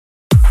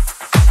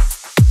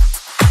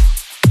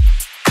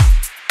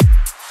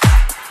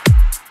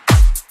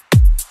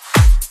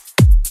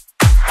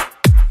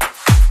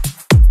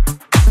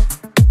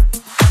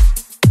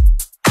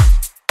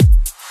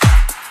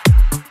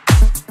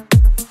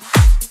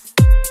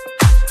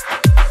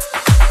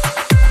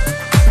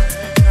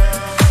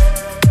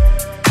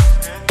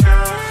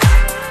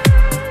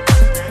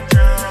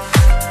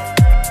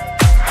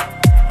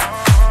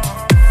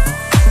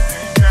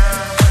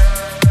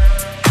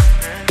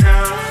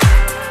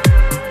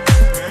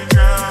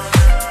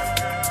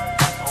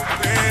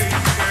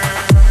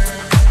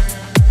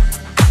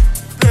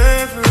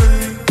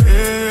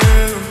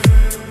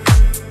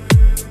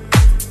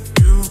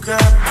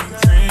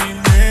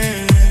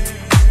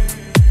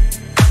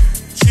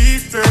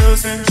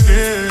thrills and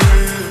chills,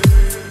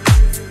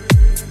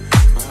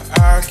 but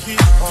I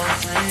keep on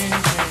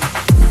drinking.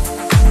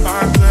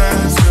 My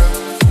glass up,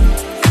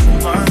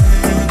 my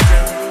head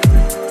down,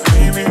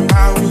 dreaming I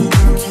will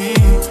be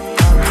king.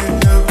 I can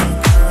help you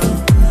now.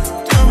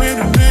 Tell me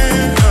the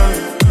man up,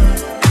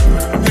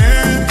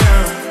 man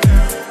down.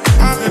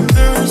 I've been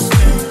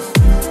thirsty,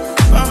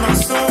 but my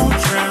soul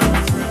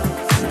drowned.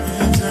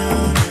 Been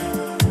drowning,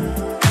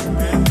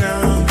 been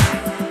down,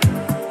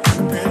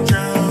 been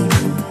drowning.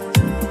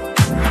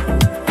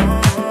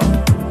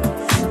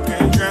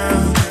 Been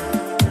drowning,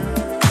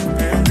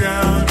 been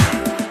down,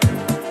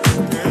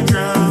 been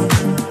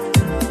drowning.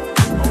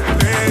 Oh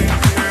baby.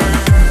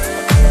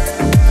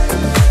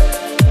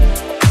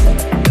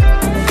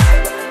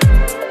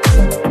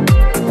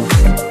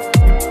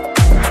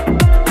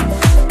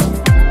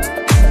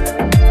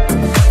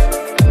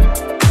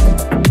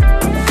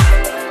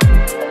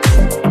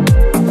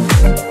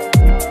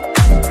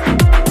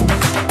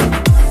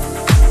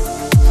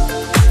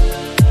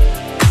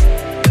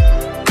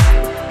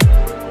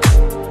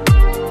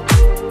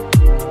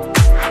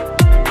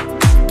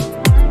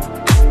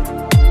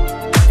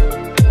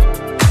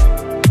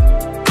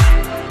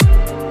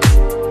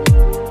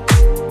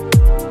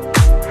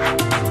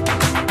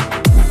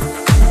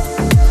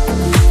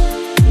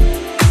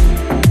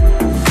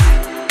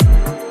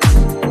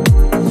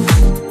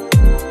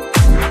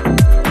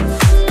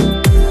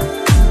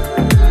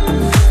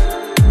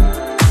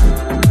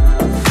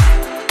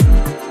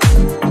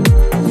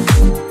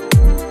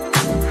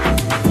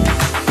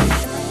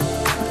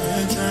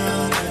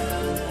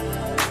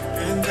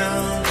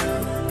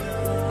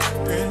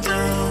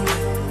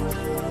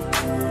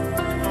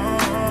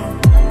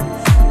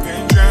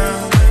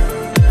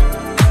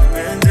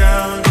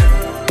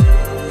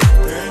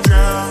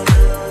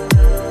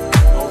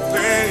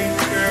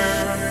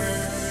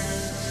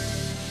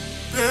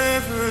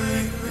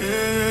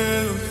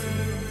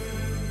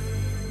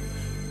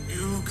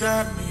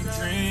 Got me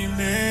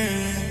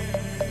dreaming,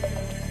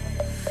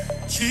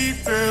 cheap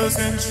thrills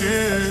and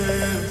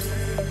chills,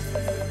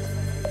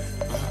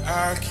 but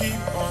I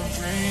keep on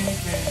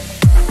drinking.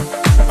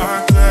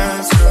 My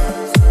glass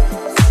up.